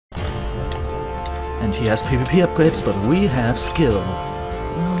And he has PvP upgrades, but we have skill.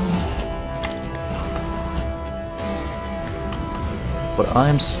 But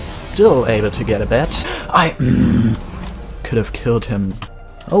I'm still able to get a bet. I could have killed him.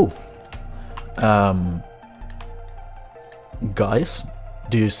 Oh. Guys,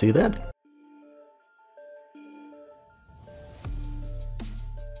 do you see that?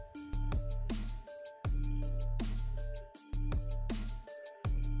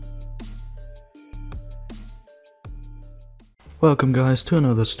 Welcome guys to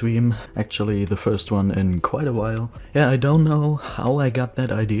another stream, actually the first one in quite a while. Yeah, I don't know how I got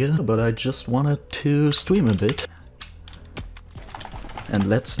that idea, but I just wanted to stream a bit. And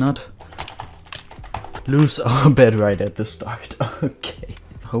let's not lose our bet right at the start. Okay.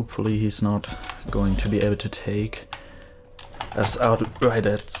 Hopefully he's not going to be able to take us out right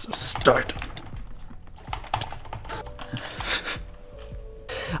at the start.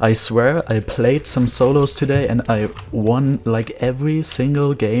 I swear I played some solos today and I won like every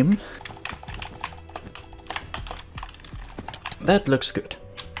single game. That looks good.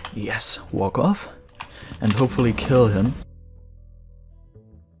 Yes, walk off and hopefully kill him.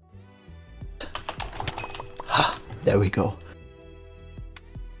 Ha, there we go.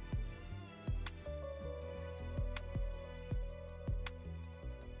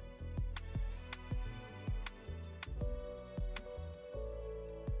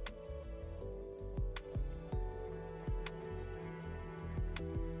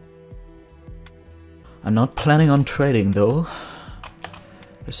 I'm not planning on trading though.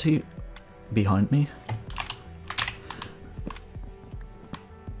 Is he behind me?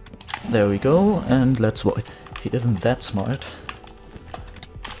 There we go, and let's void. He isn't that smart.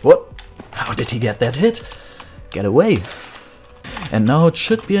 What? How did he get that hit? Get away! And now it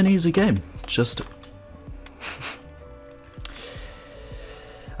should be an easy game. Just...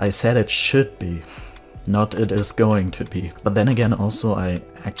 I said it should be. Not it is going to be. But then again also I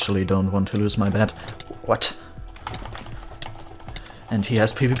actually don't want to lose my bet. What? And he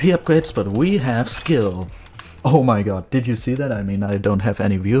has PvP upgrades, but we have skill. Oh my god, did you see that? I mean, I don't have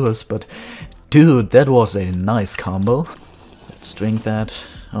any viewers, but dude, that was a nice combo. Let's drink that.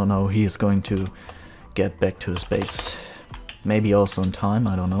 Oh no, he is going to get back to his base. Maybe also in time,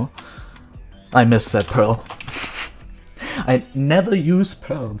 I don't know. I missed that pearl. I never use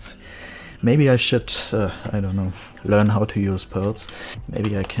pearls. Maybe I should, I don't know, learn how to use pearls.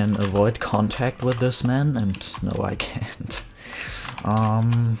 Maybe I can avoid contact with this man, and no, I can't.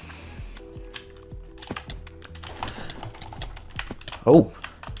 Oh,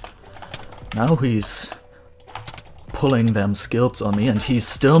 now he's pulling them skills on me, and he's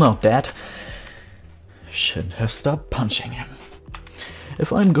still not dead. Should have stopped punching him.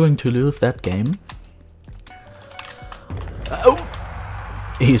 If I'm going to lose that game... Oh!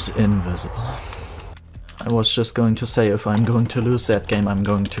 He's invisible. I was just going to say, if I'm going to lose that game, I'm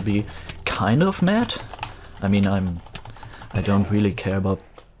going to be kind of mad. I mean, I don't really care about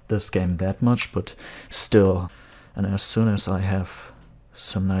this game that much, but still. And as soon as I have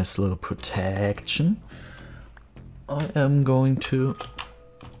some nice little protection, I am going to...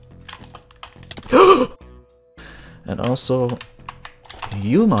 And also,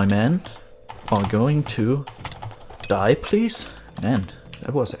 you, my man, are going to die, please? Man.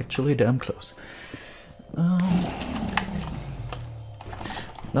 That was actually damn close.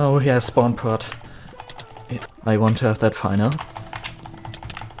 No, he has spawn prot. I want to have that final.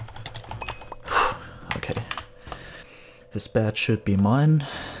 Okay. His bat should be mine.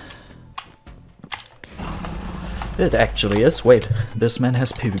 It actually is. Wait, this man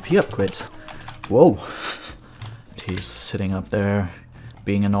has PvP upgrades. Whoa. He's sitting up there,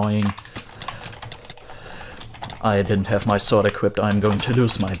 being annoying. I didn't have my sword equipped, I'm going to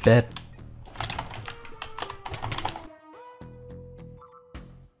lose my bet.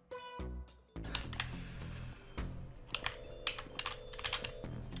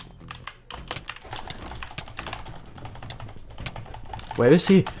 Where is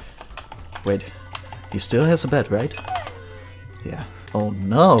he? Wait, he still has a bet, right? Yeah. Oh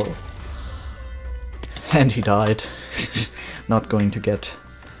no! And he died. Not going to get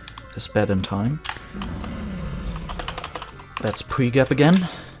his bet in time. Let's pre-gap again.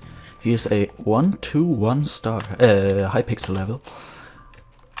 He is a 1-2-1 star, Hypixel level.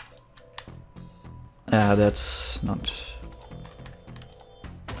 That's not...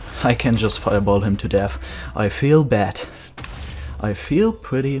 I can just fireball him to death. I feel bad. I feel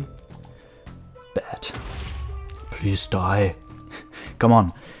pretty bad. Please die. Come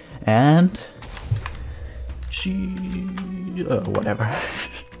on. And... whatever.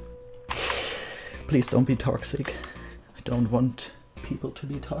 Please don't be toxic. I don't want people to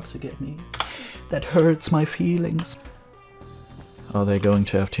be toxic at me. That hurts my feelings. Are they going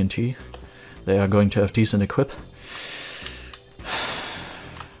to have TNT? They are going to have decent equip.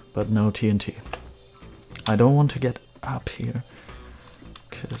 But no TNT. I don't want to get up here,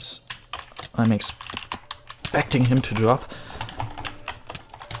 because I'm expecting him to drop.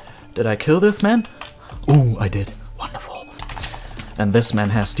 Did I kill this man? Ooh, I did. Wonderful. And this man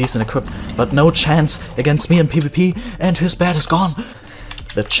has decent equip, but no chance against me in PvP, and his bed is gone.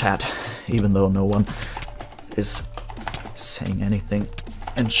 The chat, even though no one is saying anything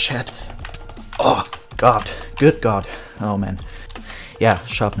in chat. Oh, God. Good God. Oh, man. Yeah,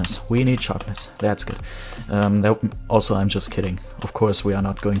 sharpness. We need sharpness. That's good. Also, I'm just kidding. Of course, we are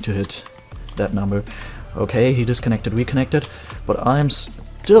not going to hit that number. Okay, he disconnected, reconnected, but I'm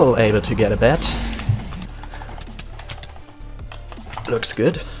still able to get a bet. Looks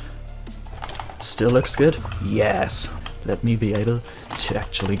good. Still looks good. Yes. Let me be able to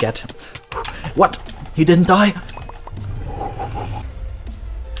actually get him. What? He didn't die?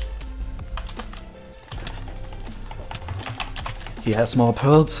 He has more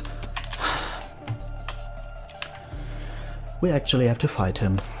pearls. We actually have to fight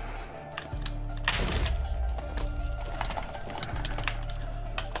him.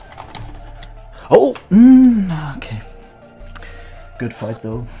 Oh! Okay. Good fight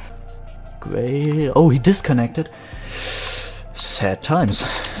though. Great. Oh, he disconnected. Sad times.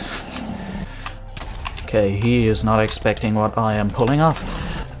 Okay, he is not expecting what I am pulling off.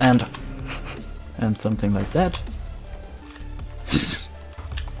 And something like that.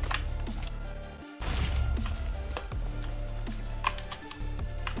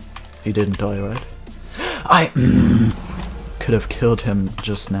 He didn't die, right? I could have killed him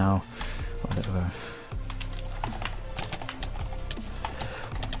just now. Whatever.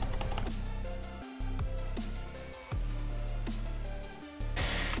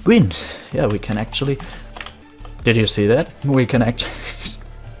 Green. Yeah, we can actually... Did you see that? We can actually...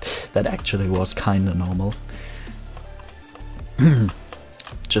 That actually was kinda normal.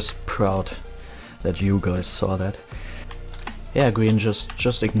 Just proud that you guys saw that. Yeah, Green,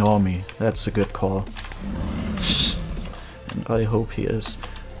 just ignore me. That's a good call. And I hope he is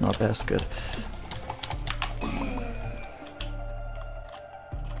not as good.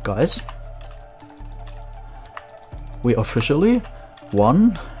 Guys, we officially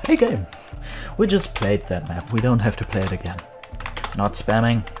won a game. We just played that map. We don't have to play it again. Not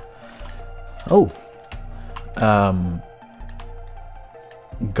spamming. Oh.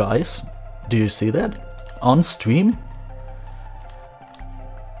 Guys, do you see that? On stream?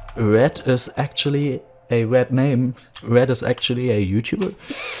 Red is actually a red name. Red is actually a YouTuber.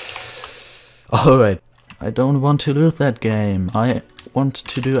 Alright. I don't want to lose that game. I want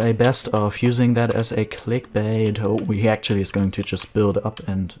to do a best of using that as a clickbait. Oh, he actually is going to just build up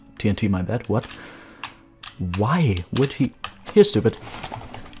and TNT my bed. What? Why would he? He's stupid.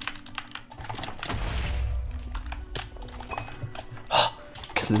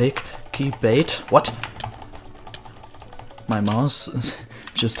 Click, key bait. What? My mouse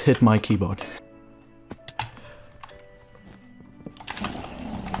just hit my keyboard.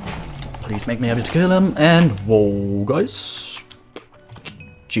 Please make me able to kill him. And whoa, guys.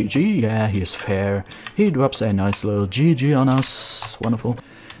 GG. Yeah, he is fair. He drops a nice little GG on us. Wonderful.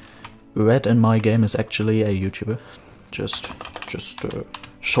 Red in my game is actually a YouTuber. Just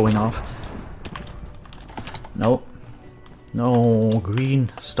showing off. No. No,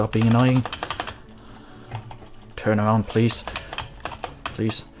 Green. Stop being annoying. Turn around, please.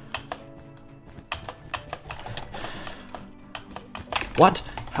 Please. What?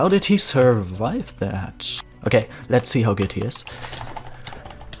 How did he survive that? Okay, let's see how good he is.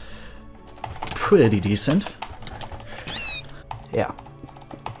 Pretty decent. Yeah.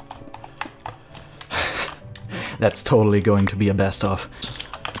 That's totally going to be a best of.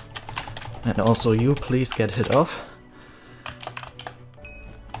 And also you, please get hit off.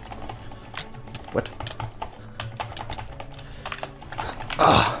 What?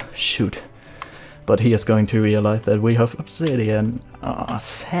 Ah, shoot. But he is going to realize that we have obsidian. Ah,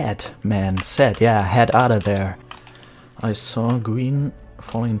 sad, man, sad. Yeah, head out of there. I saw Green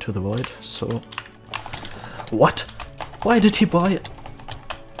falling into the void, so... What? Why did he buy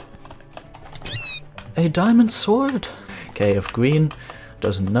a diamond sword? Okay, if Green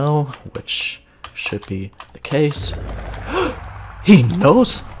doesn't know, which should be the case... He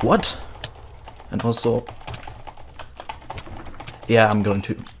knows? What? And also... Yeah, I'm going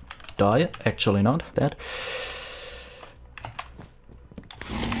to die. Actually not that.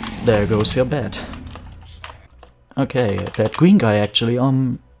 There goes your bed. Okay, that green guy actually,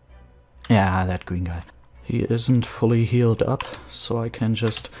 yeah, that green guy. He isn't fully healed up, so I can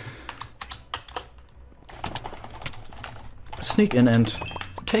just sneak in and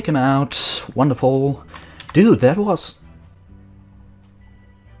take him out. Wonderful. Dude, that was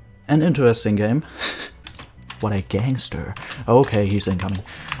an interesting game. What a gangster. Okay, he's incoming.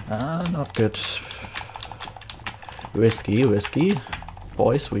 Not good. Risky, risky.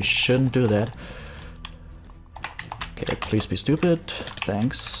 Boys, we shouldn't do that. Okay, please be stupid.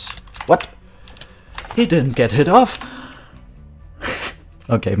 Thanks. What? He didn't get hit off.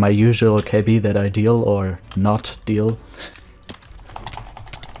 Okay, my usual KB that I deal or not deal.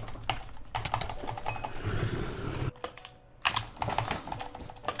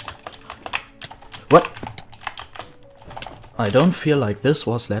 What? I don't feel like this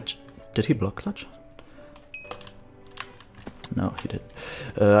was ledge. Did he block clutch? No, he did.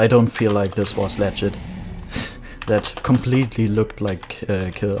 I don't feel like this was legit. That completely looked like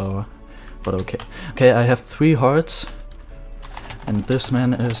kill hour. But okay. Okay, I have 3 hearts. And this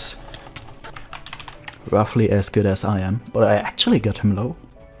man is roughly as good as I am. But I actually got him low.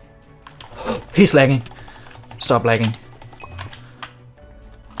 He's lagging. Stop lagging.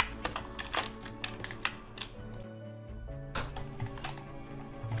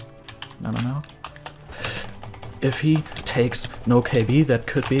 No. If he takes no KB, that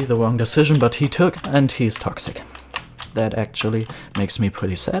could be the wrong decision, but he took, and he's toxic. That actually makes me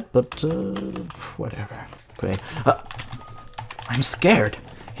pretty sad, but whatever. Great. I'm scared.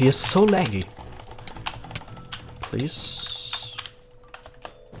 He is so laggy. Please.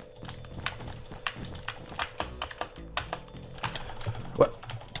 What?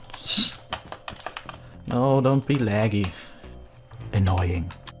 No, don't be laggy.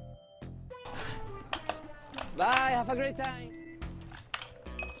 Annoying. Bye, have a great time.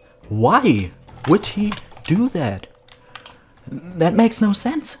 Why would he do that? That makes no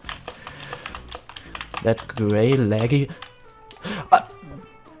sense. That gray laggy...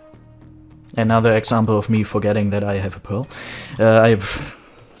 Another example of me forgetting that I have a pearl. I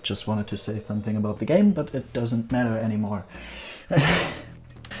just wanted to say something about the game, but it doesn't matter anymore.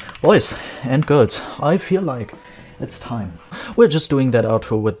 Boys and girls, I feel like it's time. We're just doing that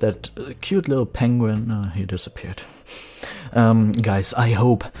outro with that cute little penguin. He disappeared. Guys, I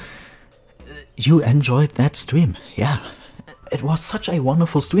hope you enjoyed that stream. Yeah, it was such a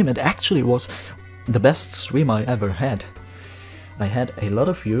wonderful stream. It actually was the best stream I ever had. I had a lot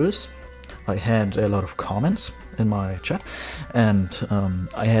of viewers. I had a lot of comments in my chat. And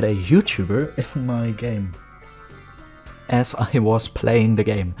I had a YouTuber in my game. As I was playing the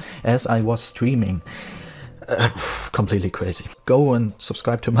game. As I was streaming. Completely crazy. Go and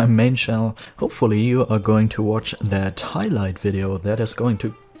subscribe to my main channel. Hopefully you are going to watch that highlight video that is going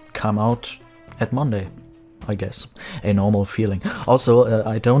to come out at Monday, I guess. A normal feeling. Also,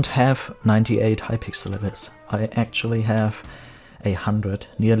 I don't have 98 Hypixel levels. I actually have 100,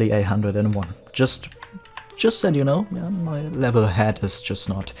 nearly 101. Just so you know, yeah, my level head is just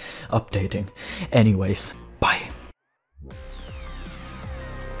not updating. Anyways, bye.